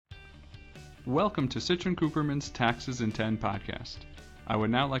Welcome to Citrin Cooperman's Taxes in 10 podcast. I would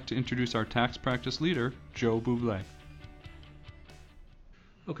now like to introduce our tax practice leader, Joe Buble.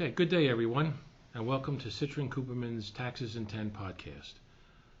 Okay, good day everyone, and welcome to Citrin Cooperman's Taxes in 10 podcast.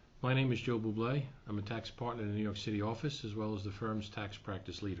 My name is Joe Buble. I'm a tax partner in the New York City office as well as the firm's tax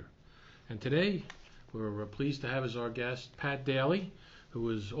practice leader. And today we're pleased to have as our guest Pat Daly, who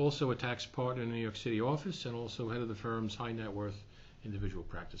is also a tax partner in the New York City office and also head of the firm's high net worth individual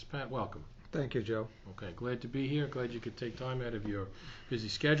practice. Pat, welcome. Thank you, Joe. Okay, glad to be here. Glad you could take time out of your busy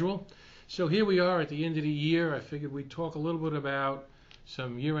schedule. So here we are at the end of the year. I figured we'd talk a little bit about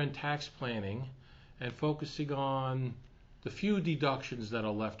some year-end tax planning and focusing on the few deductions that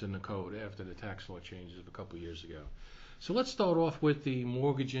are left in the code after the tax law changes of a couple of years ago. So let's start off with the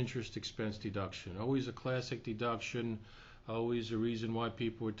mortgage interest expense deduction. Always a classic deduction, always a reason why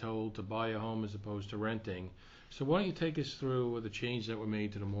people were told to buy a home as opposed to renting. So why don't you take us through the change that were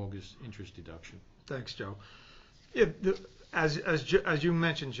made to the mortgage interest deduction? Thanks, Joe. Yeah, as you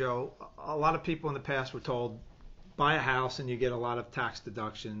mentioned, Joe, a lot of people in the past were told buy a house and you get a lot of tax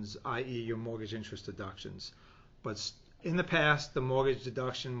deductions, i.e. your mortgage interest deductions. But in the past, the mortgage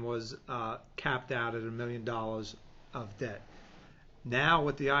deduction was capped out at $1 million of debt. Now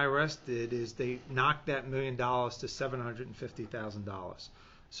what the IRS did is they knocked that $1 million to $750,000.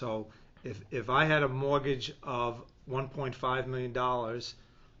 So if I had a mortgage of $1.5 million,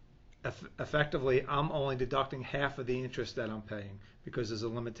 effectively I'm only deducting half of the interest that I'm paying because there's a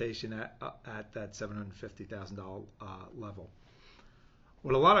limitation at that $750,000 level.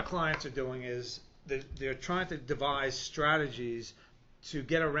 What a lot of clients are doing is they're trying to devise strategies to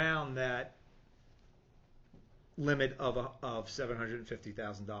get around that limit of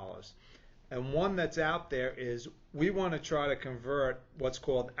 $750,000. And one that's out there is we want to try to convert what's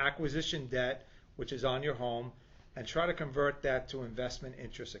called acquisition debt, which is on your home, and try to convert that to investment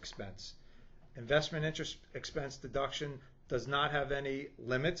interest expense. Investment interest expense deduction does not have any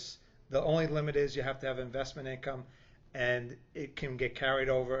limits. The only limit is you have to have investment income, and it can get carried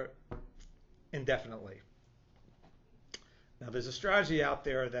over indefinitely. Now, there's a strategy out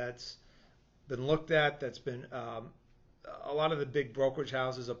there that's been looked at, that's been a lot of the big brokerage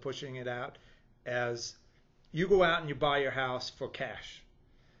houses are pushing it out as you go out and you buy your house for cash.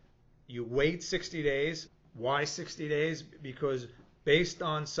 You wait 60 days. Why 60 days? Because based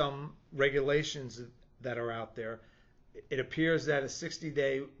on some regulations that are out there, it appears that a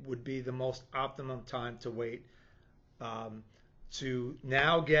 60-day would be the most optimum time to wait to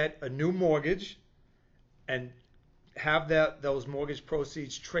now get a new mortgage and have those mortgage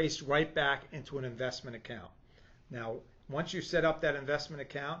proceeds traced right back into an investment account. Now, once you set up that investment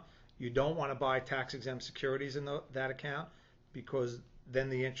account, you don't want to buy tax-exempt securities in that account because then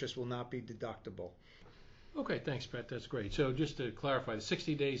the interest will not be deductible. Okay, thanks, Pat. That's great. So just to clarify, the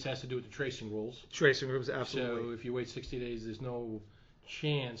 60 days has to do with the tracing rules. Tracing rules, absolutely. So if you wait 60 days, there's no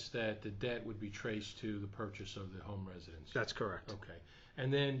chance that the debt would be traced to the purchase of the home residence. That's correct. Okay.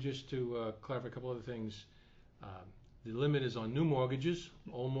 And then just to clarify a couple other things, the limit is on new mortgages.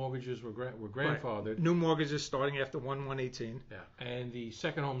 Old mortgages were grandfathered. Right. New mortgages starting after 1/1/18. Yeah. And the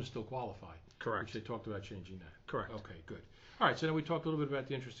second home is still qualified. Correct. Which they talked about changing that. Correct. Okay, good. All right, so then we talked a little bit about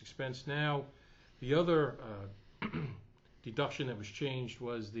the interest expense. Now, the other deduction that was changed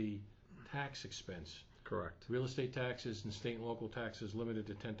was the tax expense. Correct. Real estate taxes and state and local taxes limited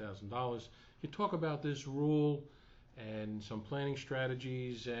to $10,000. You talk about this rule and some planning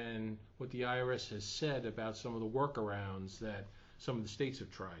strategies and what the IRS has said about some of the workarounds that some of the states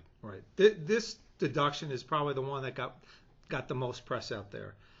have tried. Right. This deduction is probably the one that got the most press out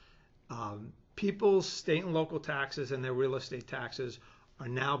there. People's state and local taxes and their real estate taxes are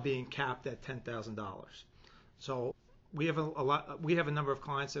now being capped at $10,000. So we have a number of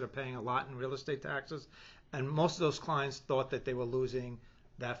clients that are paying a lot in real estate taxes, and most of those clients thought that they were losing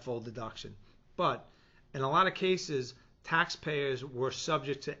that full deduction. But in a lot of cases, taxpayers were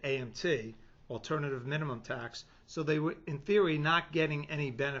subject to AMT, alternative minimum tax, so they were in theory not getting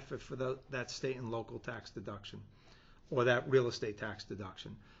any benefit for that state and local tax deduction or that real estate tax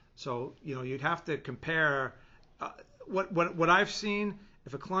deduction. So you'd have to compare what I've seen.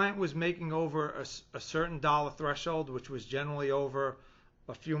 If a client was making over a certain dollar threshold, which was generally over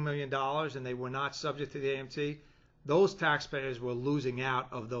a few $1 million, and they were not subject to the AMT, those taxpayers were losing out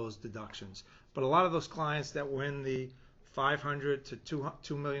of those deductions. But a lot of those clients that were in the $500 to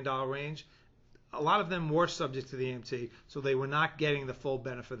 $2 million range, a lot of them were subject to the AMT, so they were not getting the full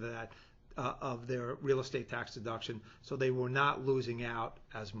benefit of that of their real estate tax deduction, so they were not losing out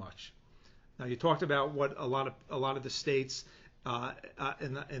as much. Now, you talked about what a lot of the states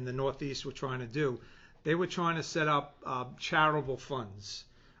in the Northeast were trying to do. They were trying to set up charitable funds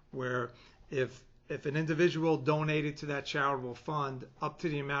where If an individual donated to that charitable fund up to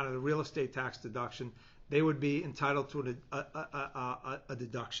the amount of the real estate tax deduction, they would be entitled to a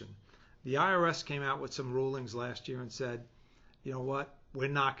deduction. The IRS came out with some rulings last year and said, you know what, we're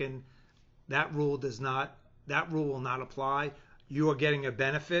knocking that rule will not apply. You are getting a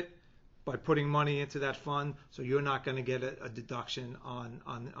benefit by putting money into that fund, so you're not going to get a deduction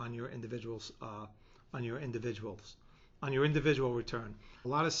on your individual return. A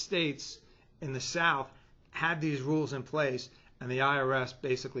lot of states in the South had these rules in place, and the IRS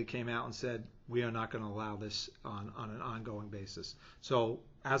basically came out and said, we are not going to allow this on an ongoing basis. So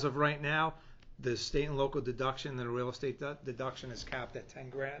as of right now, the state and local deduction and the real estate deduction is capped at 10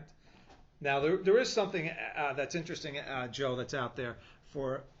 grand. Now there is something that's interesting, Joe, that's out there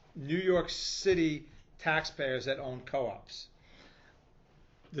for New York City taxpayers that own co-ops.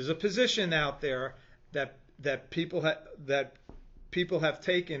 There's a position out there that people have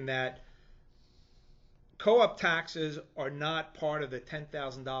taken that co-op taxes are not part of the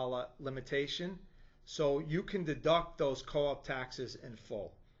 $10,000 limitation, so you can deduct those co-op taxes in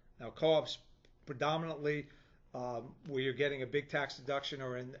full. Now, co-ops predominantly where you're getting a big tax deduction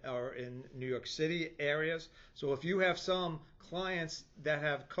are in New York City areas. So if you have some clients that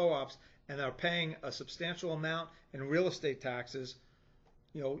have co-ops and are paying a substantial amount in real estate taxes,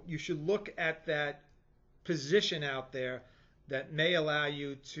 you should look at that position out there that may allow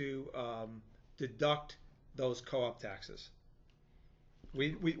you to deduct those co-op taxes.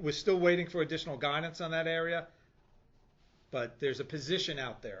 We're still waiting for additional guidance on that area, but there's a position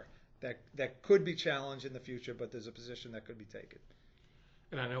out there that could be challenged in the future, but there's a position that could be taken.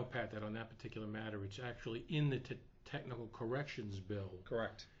 And I know, Pat, that on that particular matter, it's actually in the technical corrections bill.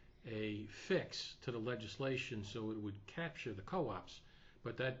 Correct. A fix to the legislation so it would capture the co-ops,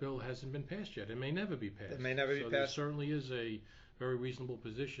 but that bill hasn't been passed yet. It may never be passed. It may never be So there passed. certainly is a very reasonable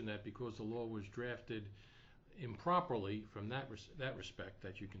position that because the law was drafted improperly from that respect,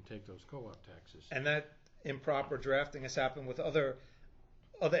 that you can take those co-op taxes. And that improper drafting has happened with other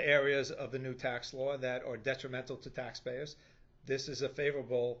areas of the new tax law that are detrimental to taxpayers. This is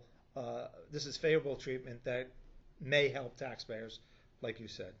favorable treatment that may help taxpayers, like you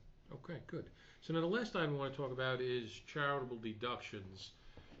said. Okay, good. So now the last item I want to talk about is charitable deductions.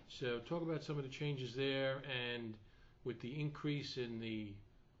 So talk about some of the changes there, and with the increase in the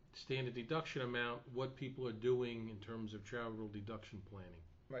standard deduction amount, what people are doing in terms of charitable deduction planning.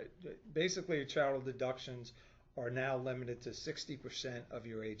 Right. Basically, charitable deductions are now limited to 60% of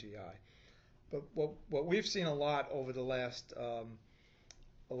your AGI. But what we've seen a lot over the last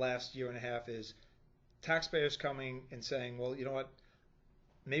year and a half is taxpayers coming and saying, well, you know what,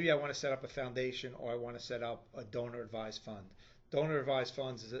 maybe I want to set up a foundation or I want to set up a donor-advised fund. Donor-advised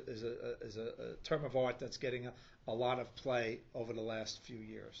funds is a term of art that's getting a lot of play over the last few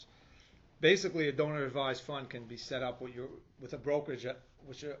years. Basically, a donor-advised fund can be set up with a brokerage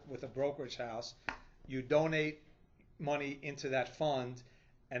house. You donate money into that fund,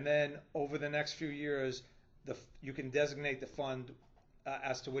 and then over the next few years, you can designate the fund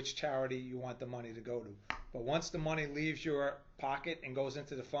as to which charity you want the money to go to. But once the money leaves your pocket and goes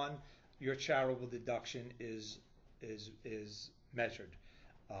into the fund, your charitable deduction is measured.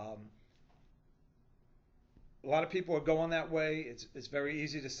 A lot of people are going that way. It's very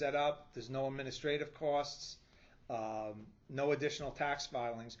easy to set up. There's no administrative costs, no additional tax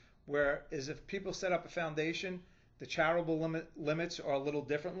filings. Whereas if people set up a foundation, the charitable limits are a little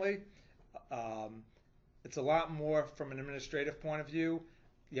differently. It's a lot more from an administrative point of view.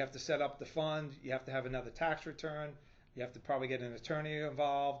 You have to set up the fund. You have to have another tax return. You have to probably get an attorney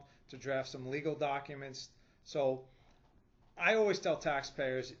involved to draft some legal documents. So I always tell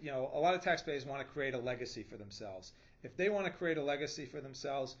taxpayers, a lot of taxpayers want to create a legacy for themselves. If they want to create a legacy for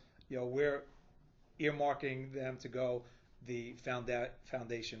themselves, we're earmarking them to go the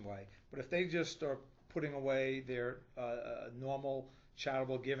foundation way. But if they just are putting away their normal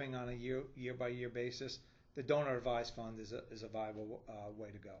charitable giving on a year by year basis, the donor advised fund is a viable way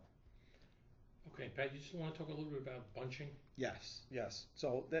to go. Okay, Pat, you just want to talk a little bit about bunching? Yes.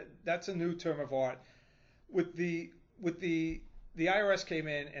 So that's a new term of art. With the IRS came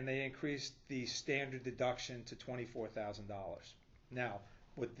in and they increased the standard deduction to $24,000. Now,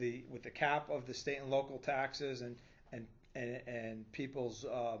 with the cap of the state and local taxes and people's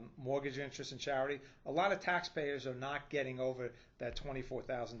mortgage interest and charity, a lot of taxpayers are not getting over that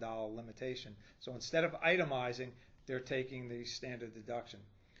 $24,000 limitation. So instead of itemizing, they're taking the standard deduction.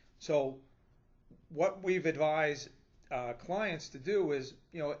 So what we've advised clients to do is,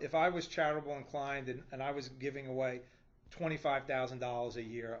 if I was charitable inclined and I was giving away $25,000 a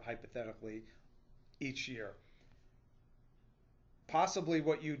year, hypothetically, each year, possibly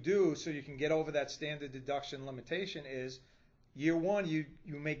what you do so you can get over that standard deduction limitation is year one you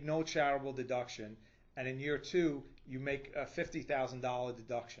make no charitable deduction, and in year two you make a $50,000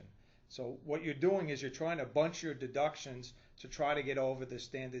 deduction. So what you're doing is you're trying to bunch your deductions to try to get over the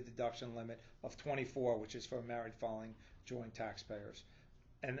standard deduction limit of 24, which is for married filing joint taxpayers.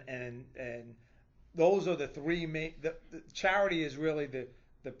 And those are the three main. The charity is really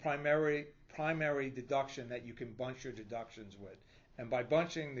the primary deduction that you can bunch your deductions with. And by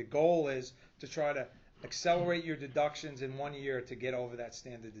bunching, the goal is to try to accelerate your deductions in 1 year to get over that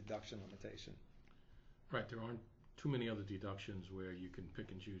standard deduction limitation. Right, there aren't too many other deductions where you can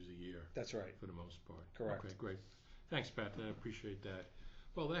pick and choose a year. That's right. For the most part. Correct. Okay, great. Thanks, Pat. I appreciate that.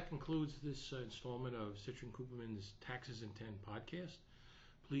 Well, that concludes this installment of Citrin Cooperman's Taxes in 10 podcast.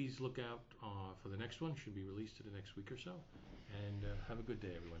 Please look out for the next one. Should be released in the next week or so. And have a good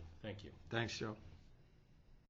day, everyone. Thank you. Thanks, Joe.